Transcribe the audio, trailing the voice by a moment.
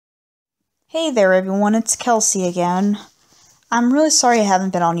Hey there everyone, it's Kelsey again. I'm really sorry I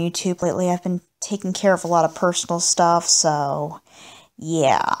haven't been on YouTube lately. I've been taking care of a lot of personal stuff, so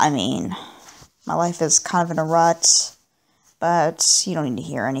yeah, my life is kind of in a rut, but you don't need to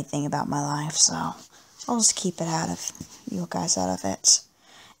hear anything about my life, so I'll just keep it out of you guys out of it.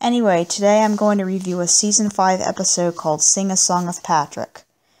 Anyway, today I'm going to review a Season 5 episode called Sing a Song of Patrick.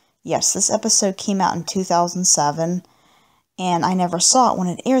 Yes, this episode came out in 2007, and I never saw it when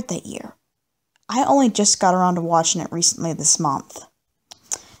it aired that year. I only just got around to watching it recently this month.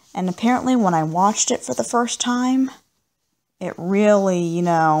 And apparently when I watched it for the first time, it really,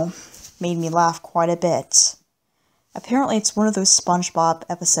 made me laugh quite a bit. Apparently it's one of those SpongeBob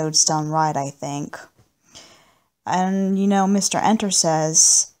episodes done right, I think. And, Mr. Enter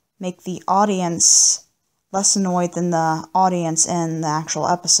says, make the audience less annoyed than the audience in the actual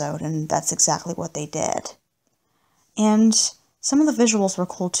episode, and that's exactly what they did. And some of the visuals were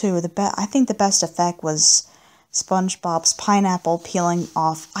cool too. I think the best effect was SpongeBob's pineapple peeling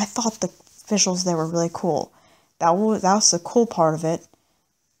off. I thought the visuals there were really cool. That was the cool part of it.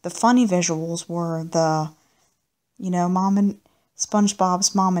 The funny visuals were the,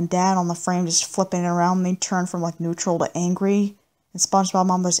 SpongeBob's mom and dad on the frame just flipping it around. And they turn from like neutral to angry. And SpongeBob's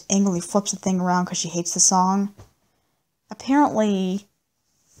mom just angrily flips the thing around because she hates the song. Apparently,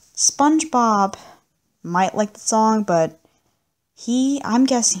 SpongeBob might like the song, but I'm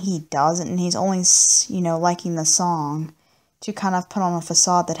guessing he doesn't, and he's only, liking the song to kind of put on a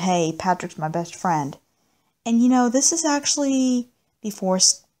facade that, hey, Patrick's my best friend. And, this is actually before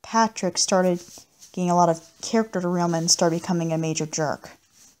Patrick started getting a lot of character derailment and started becoming a major jerk.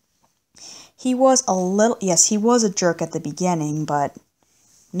 He was he was a jerk at the beginning, but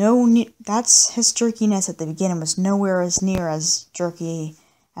his jerkiness at the beginning was nowhere as near as jerky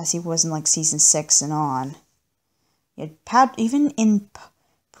as he was in, Season 6 and on. Even in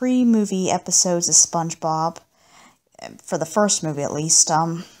pre-movie episodes of SpongeBob, for the first movie at least,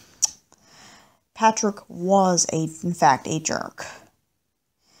 Patrick was, in fact, a jerk.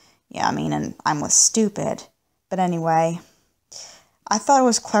 Yeah, and I'm with stupid. But anyway, I thought it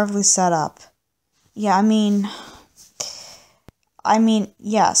was cleverly set up. Yeah,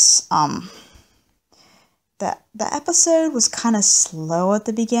 yes, the episode was kind of slow at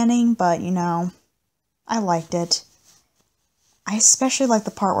the beginning, but, I liked it. I especially like the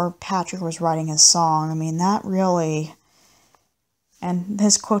part where Patrick was writing his song. That really... And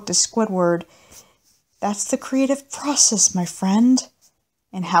his quote to Squidward, "That's the creative process, my friend."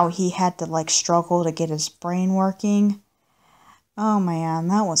 And how he had to, struggle to get his brain working. Oh, man,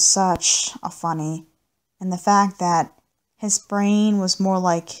 that was such a funny... And the fact that his brain was more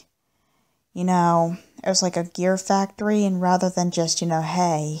like, it was like a gear factory, and rather than just,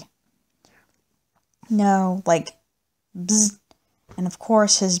 hey... No, bzz. And of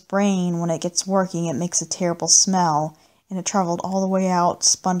course, his brain, when it gets working, it makes a terrible smell, and it traveled all the way out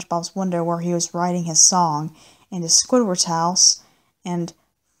SpongeBob's window where he was writing his song, into Squidward's house, and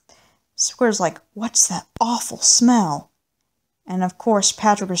Squidward's like, "What's that awful smell?" And of course,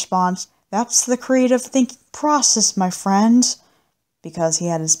 Patrick responds, "That's the creative thinking process, my friend," because he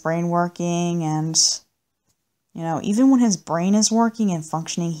had his brain working, and, even when his brain is working and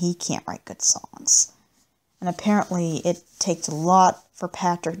functioning, he can't write good songs. And apparently, it takes a lot for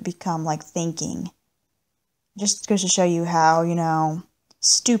Patrick to become, thinking. Just goes to show you how,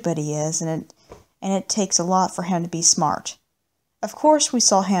 stupid he is, and it takes a lot for him to be smart. Of course, we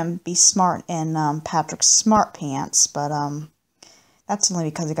saw him be smart in, Patrick's Smart Pants, but, that's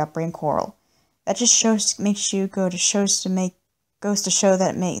only because he got brain coral. That just goes to show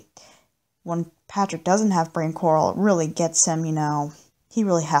that when Patrick doesn't have brain coral, it really gets him, he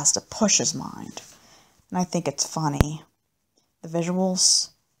really has to push his mind. And I think it's funny. The visuals.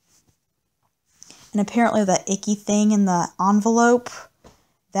 And apparently that icky thing in the envelope,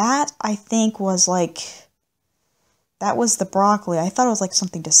 that I think was that was the broccoli. I thought it was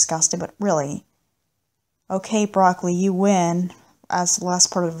something disgusting, but really, "Okay, broccoli, you win," as the last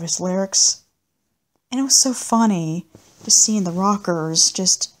part of his lyrics. And it was so funny, just seeing the rockers,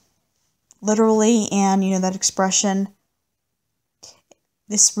 just literally, and, that expression,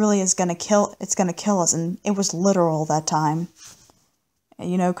 "This really is it's gonna kill us," and it was literal that time.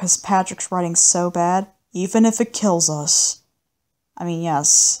 Because Patrick's writing so bad, "Even if it kills us."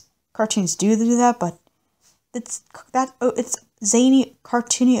 Yes, cartoons do that, but it's zany,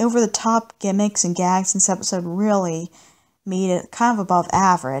 cartoony, over-the-top gimmicks and gags in this episode really made it kind of above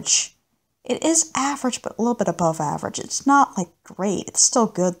average. It is average, but a little bit above average. It's not, great. It's still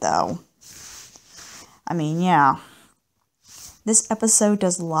good, though. Yeah. This episode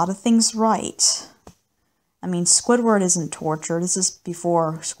does a lot of things right. Squidward isn't tortured. This is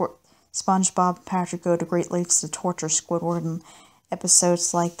before SpongeBob and Patrick go to great lengths to torture Squidward in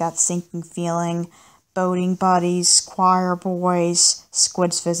episodes like That Sinking Feeling, Boating Buddies, Choir Boys,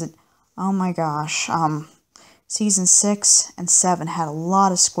 Squid's Visit. Oh my gosh, season 6 and 7 had a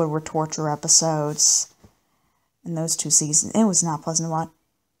lot of Squidward torture episodes in those 2 seasons. It was not pleasant to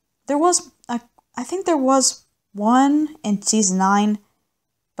watch. I think there was one in season 9,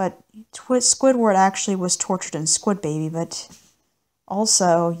 but Squidward actually was tortured in Squid Baby, but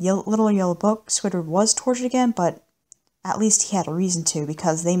also, Little Yellow Book, Squidward was tortured again, but at least he had a reason to,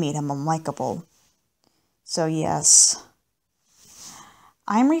 because they made him unlikable. So yes.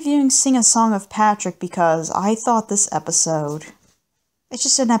 I'm reviewing Sing a Song of Patrick because I thought this episode... It's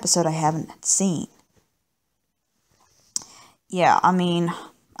just an episode I haven't seen. Yeah, I mean,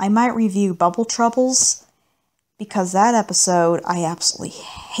 I might review Bubble Troubles, because that episode, I absolutely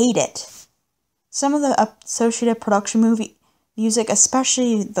hate it. Some of the associated production music,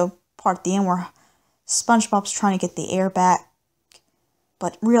 especially the part at the end where SpongeBob's trying to get the air back.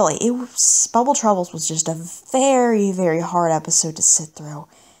 But really, Bubble Troubles was just a very, very hard episode to sit through.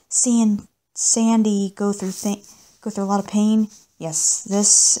 Seeing Sandy go through a lot of pain. Yes,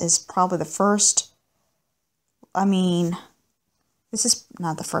 this is probably the first. I mean, this is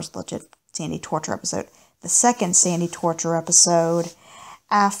not the first legit Sandy torture episode. The second Sandy torture episode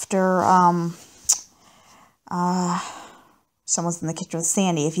after someone's in the kitchen with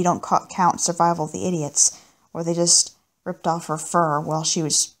Sandy, if you don't count Survival of the Idiots, where they just ripped off her fur while she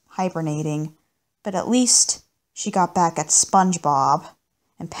was hibernating. But at least she got back at SpongeBob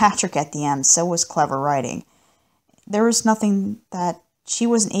and Patrick at the end, so it was clever writing. There was nothing that she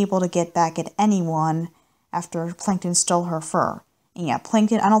wasn't able to get back at anyone after Plankton stole her fur. And yeah,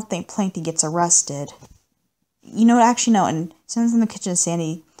 Plankton, I don't think Plankton gets arrested. You know, actually no, and since in the kitchen with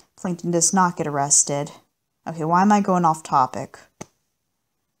Sandy, Plankton does not get arrested. Okay, why am I going off topic?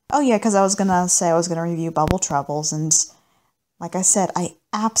 Oh yeah, because I was gonna say I was gonna review Bubble Troubles, and like I said, I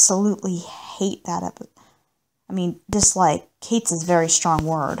absolutely hate that episode. I mean, dislike. Hate's a very strong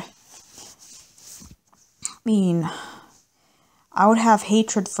word. I mean, I would have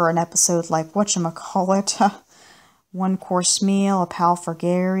hatred for an episode like whatchamacallit, One Course Meal, A Pal for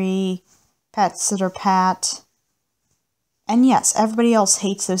Gary, Pet Sitter Pat. And yes, everybody else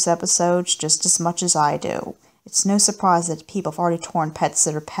hates those episodes just as much as I do. It's no surprise that people have already torn Pet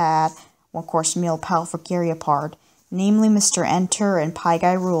Sitter Pat, One Course Meal, Pal for Gary apart, namely Mr. Enter and Pie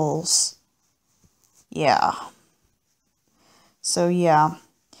Guy Rules. Yeah. So yeah,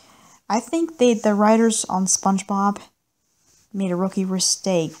 I think the writers on SpongeBob made a rookie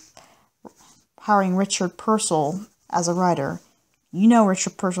mistake hiring Richard Purcell as a writer. You know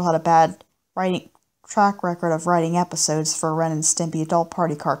Richard Purcell had a bad track record of writing episodes for a Ren and Stimpy adult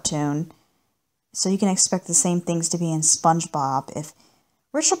party cartoon. So you can expect the same things to be in SpongeBob. If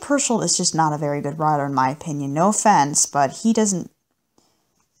Richard Purcell is just not a very good writer, in my opinion. No offense, but he doesn't...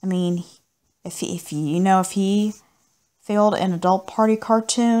 I mean, if he failed in adult party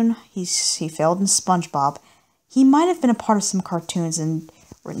cartoon, he failed in SpongeBob. He might have been a part of some cartoons and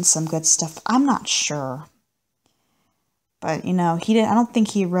written some good stuff. I'm not sure. But, you know, I don't think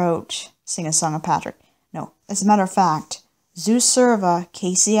he wrote Sing a Song of Patrick. No, as a matter of fact, Zeus Serva,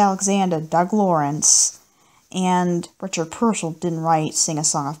 Casey Alexander, Doug Lawrence, and Richard Purcell didn't write Sing a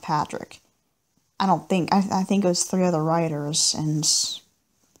Song of Patrick. I think it was 3 other writers, and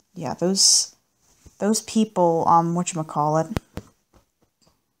yeah, those people, whatchamacallit,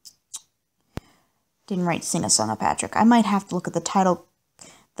 didn't write Sing a Song of Patrick. I might have to look at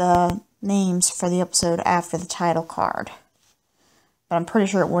the names for the episode after the title card. But I'm pretty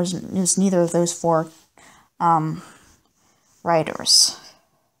sure it was neither of those 4 writers.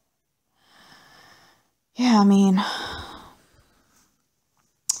 Yeah, I mean,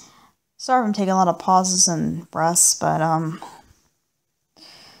 sorry if I'm taking a lot of pauses and breaths, but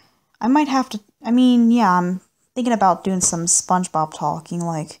I might have to, I mean, yeah, I'm thinking about doing some SpongeBob talking,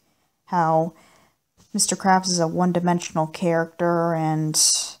 like how Mr. Krabs is a one-dimensional character, and,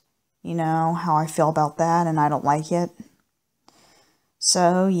 you know, how I feel about that, and I don't like it.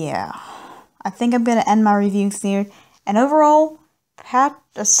 So, yeah. I think I'm going to end my review here. And overall,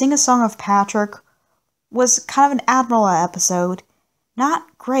 Sing a Song of Patrick was kind of an admirable episode.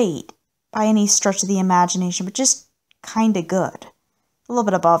 Not great by any stretch of the imagination, but just kind of good. A little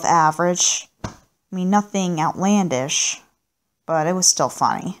bit above average. I mean, nothing outlandish, but it was still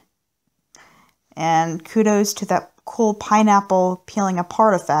funny. And kudos to that cool pineapple peeling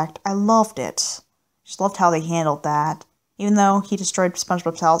apart effect. I loved it. Just loved how they handled that. Even though he destroyed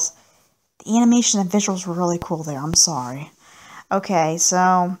SpongeBob's house, the animation and visuals were really cool there. I'm sorry. Okay,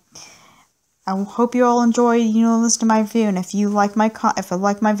 so I hope you all enjoy, listen to my review, and if you like my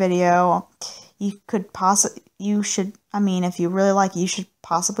video, you should, if you really like it, you should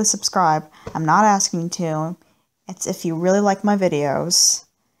possibly subscribe. I'm not asking you to. It's if you really like my videos,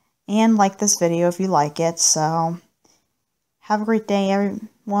 and like this video if you like it, so have a great day,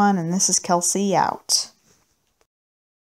 everyone, and this is Kelsey out.